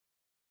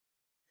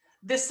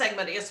This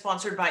segment is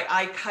sponsored by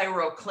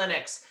iChiro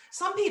clinics.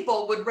 Some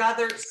people would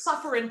rather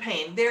suffer in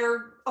pain.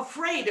 They're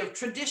afraid of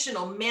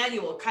traditional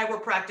manual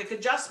chiropractic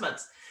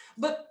adjustments.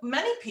 But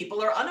many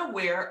people are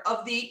unaware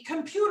of the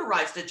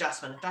computerized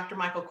adjustment. Dr.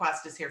 Michael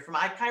Kwast is here from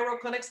iChiro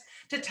clinics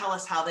to tell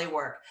us how they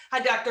work. Hi,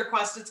 Dr.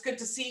 Kwast. It's good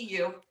to see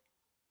you.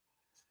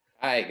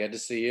 Hi, good to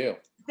see you.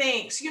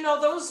 Thanks. You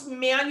know, those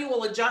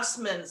manual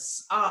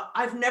adjustments,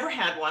 I've never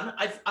had one.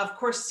 I've, of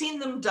course, seen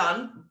them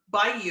done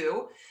by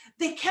you.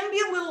 They can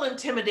be a little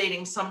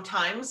intimidating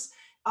sometimes.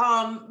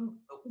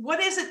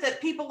 What is it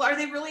that people are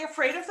they really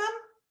afraid of them?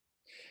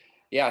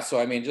 Yeah, so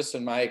I mean, just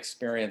in my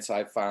experience,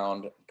 I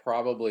found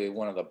probably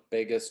one of the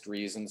biggest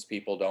reasons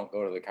people don't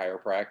go to the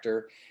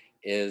chiropractor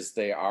is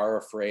they are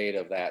afraid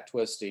of that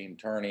twisting,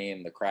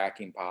 turning, the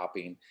cracking,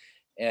 popping.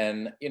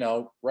 And,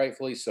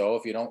 rightfully so.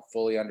 If you don't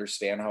fully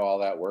understand how all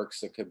that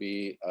works, it could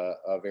be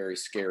a very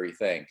scary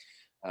thing.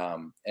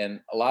 And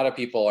a lot of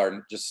people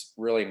are just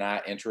really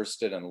not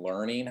interested in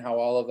learning how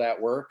all of that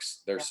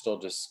works. They're Yeah. still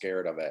just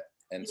scared of it.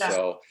 And Yes.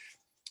 so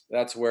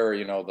that's where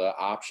the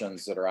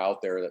options that are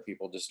out there that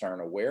people just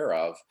aren't aware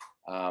of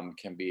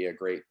can be a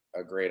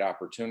great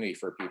opportunity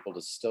for people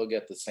to still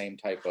get the same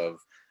type of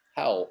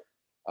help,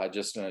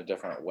 just in a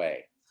different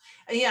way.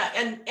 Yeah,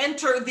 and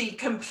enter the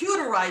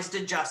computerized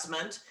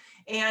adjustment.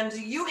 And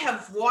you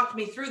have walked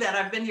me through that.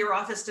 I've been to your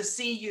office to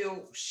see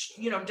you,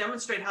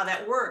 demonstrate how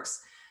that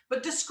works.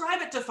 But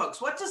describe it to folks.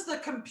 What does the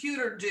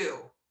computer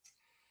do?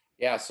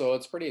 Yeah, so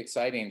it's pretty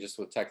exciting just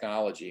with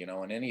technology,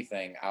 and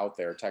anything out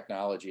there.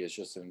 Technology is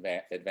just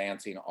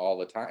advancing all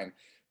the time,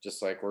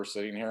 just like we're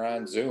sitting here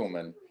on Zoom.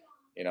 And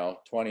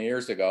 20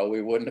 years ago,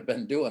 we wouldn't have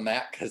been doing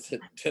that because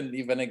it didn't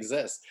even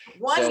exist.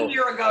 One So,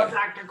 year ago,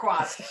 Dr.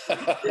 Quast.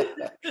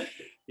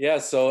 yeah,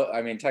 so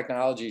I mean,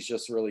 technology's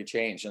just really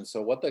changed. And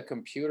so, what the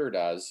computer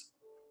does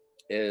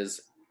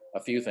is a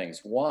few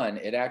things. One,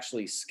 it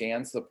actually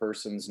scans the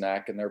person's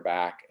neck and their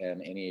back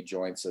and any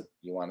joints that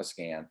you want to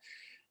scan,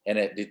 and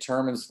it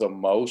determines the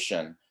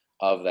motion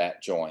of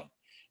that joint.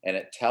 And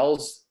it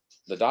tells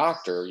the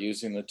doctor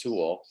using the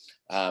tool,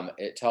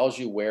 it tells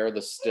you where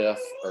the stiff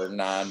or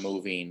non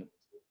moving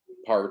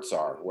parts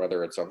are,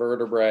 whether it's a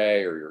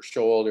vertebrae or your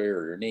shoulder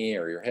or your knee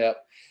or your hip.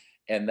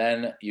 And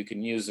then you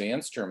can use the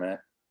instrument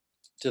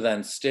to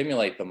then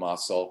stimulate the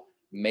muscle,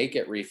 make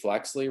it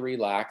reflexly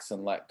relax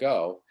and let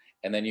go.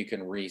 And then you can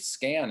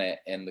rescan it,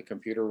 and the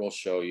computer will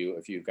show you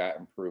if you've got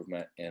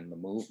improvement in the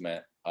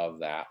movement of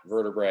that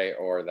vertebrae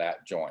or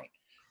that joint,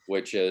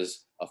 which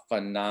is a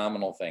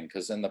phenomenal thing.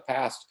 Because in the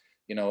past,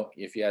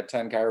 if you had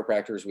 10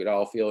 chiropractors, we'd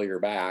all feel your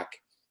back.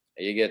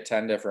 You get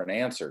 10 different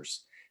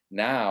answers.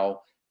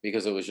 Now,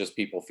 because it was just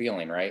people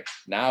feeling, right?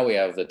 Now we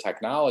have the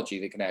technology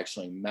that can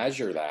actually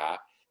measure that,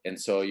 and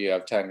so you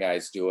have 10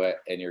 guys do it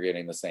and you're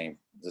getting the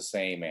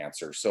same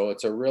answer. So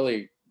it's a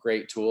really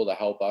great tool to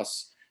help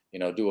us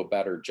do a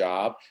better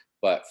job.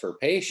 But for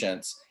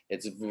patients,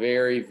 it's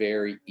very,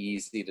 very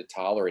easy to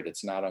tolerate.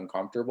 It's not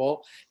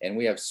uncomfortable. And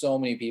we have so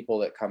many people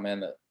that come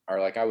in that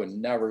are like, I would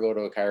never go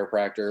to a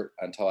chiropractor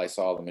until I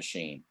saw the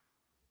machine.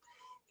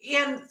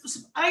 And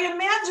I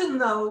imagine,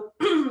 though,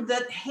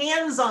 that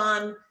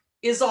hands-on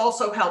is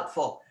also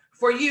helpful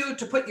for you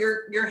to put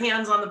your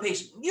hands on the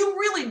patient. You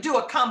really do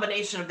a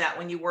combination of that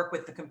when you work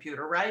with the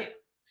computer, right?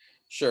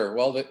 Sure.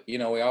 Well,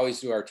 we always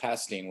do our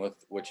testing with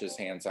which is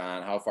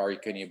hands-on. How far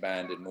can you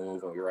bend and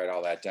move, and we write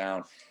all that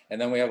down.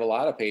 And then we have a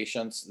lot of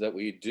patients that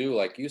we do,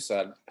 like you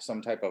said,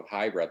 some type of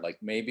hybrid. Like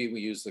maybe we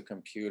use the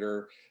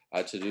computer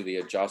to do the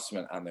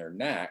adjustment on their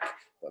neck,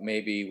 but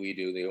maybe we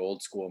do the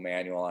old school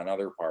manual on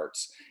other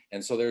parts.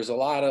 And so there's a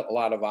lot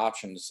of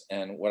options.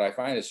 And what I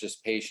find is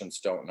just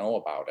patients don't know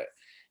about it.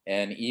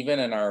 And even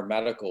in our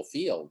medical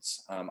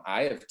fields,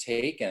 I have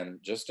taken,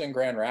 just in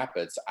Grand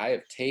Rapids, I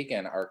have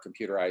taken our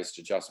computerized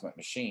adjustment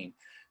machine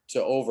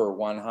to over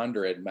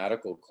 100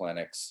 medical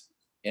clinics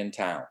in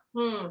town.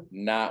 Hmm.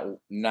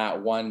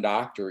 Not one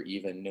doctor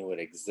even knew it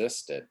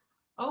existed.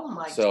 Oh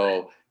my God.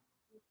 So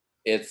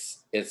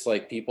it's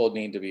like people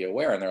need to be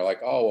aware, and they're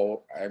like, oh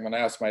well, I'm going to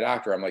ask my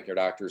doctor. I'm like, your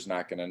doctor's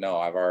not going to know.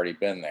 I've already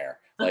been there.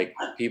 Like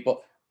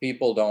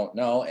people don't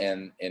know,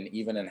 and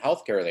even in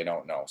healthcare they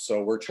don't know.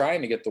 So we're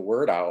trying to get the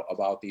word out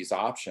about these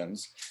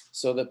options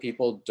so that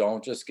people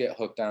don't just get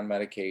hooked on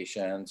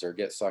medications or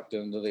get sucked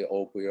into the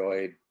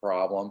opioid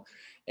problem,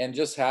 and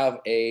just have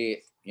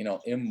a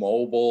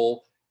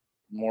immobile,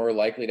 more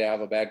likely to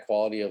have a bad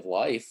quality of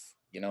life,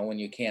 when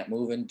you can't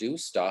move and do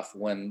stuff,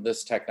 when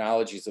this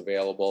technology is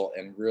available.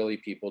 And really,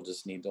 people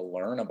just need to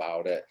learn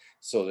about it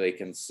so they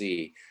can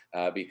see,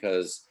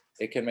 because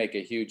it can make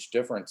a huge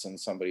difference in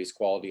somebody's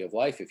quality of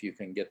life. If you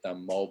can get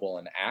them mobile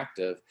and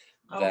active,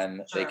 Oh, for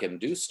then they sure. can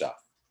do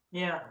stuff.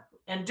 Yeah.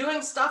 And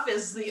doing stuff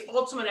is the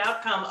ultimate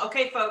outcome.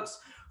 Okay, folks,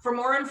 for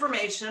more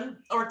information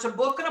or to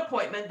book an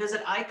appointment,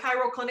 visit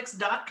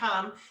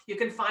ichiroclinics.com. You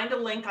can find a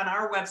link on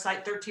our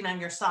website,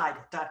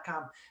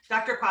 13onyourside.com.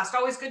 Dr. Quast,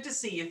 always good to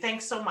see you.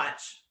 Thanks so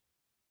much.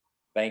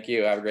 Thank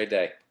you. Have a great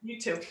day.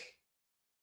 You too.